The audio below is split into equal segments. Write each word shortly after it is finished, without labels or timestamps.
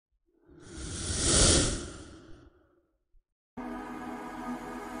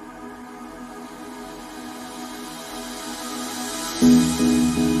Am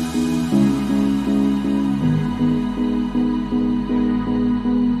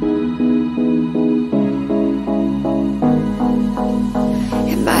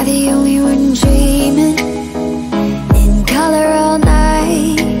I the only one dreaming in color all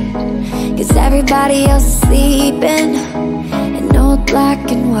night? 'Cause everybody else is sleeping in old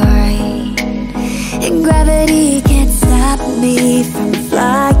black and white. And gravity can't stop me from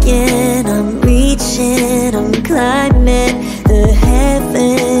flying. I'm reaching, I'm climbing. The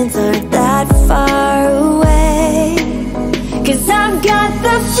heavens aren't that far away. 'Cause I've got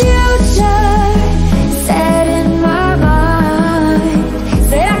the future set in my mind.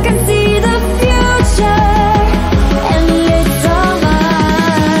 Say I can see the future, and it's all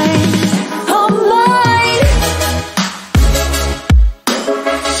mine, all mine.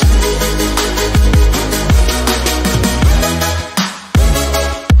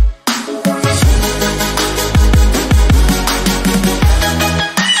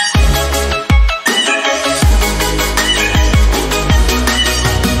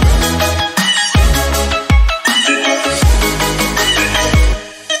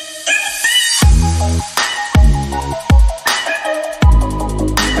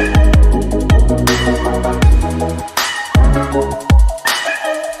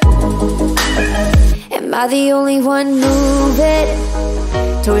 Am I the only one moving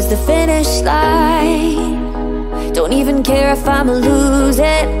towards the finish line? Don't even care if I'ma lose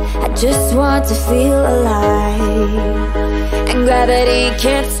it, I just want to feel alive. And gravity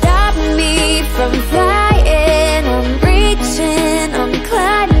can't stop me from flying. I'm reaching, I'm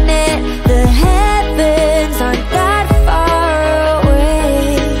climbing. The heavens aren't that far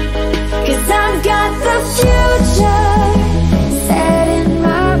away. 'Cause I've got the future set in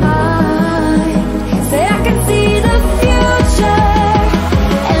my mind. Say I can see the future,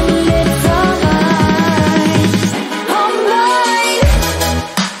 and it's all mine, all mine.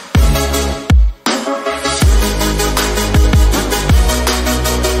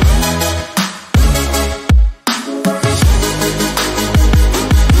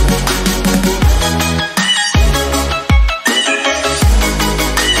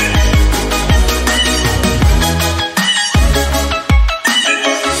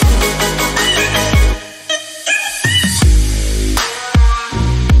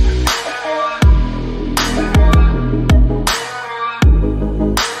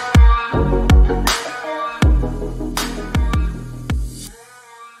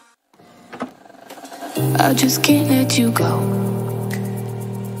 I just can't let you go.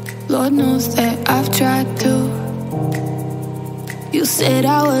 Lord knows that I've tried to. You said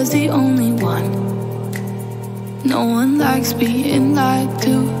I was the only one. No one likes being lied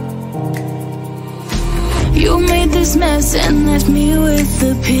to. You made this mess and left me with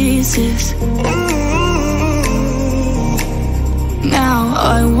the pieces. Now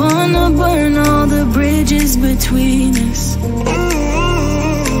I wanna burn all the bridges between us.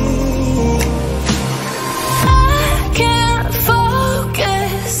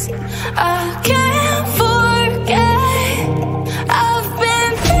 I can't forget. I've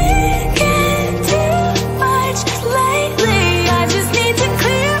been thinking too much lately. I just need to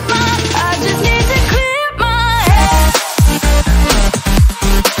clear my head. I just need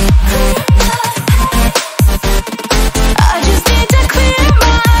to clear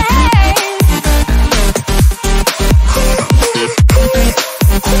my head.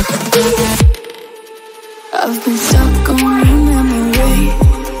 I've been stuck on your memory,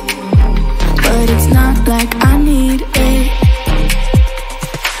 but it's not like I need it.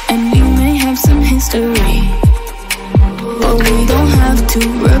 And we may have some history, but we don't have to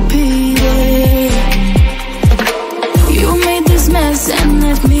repeat.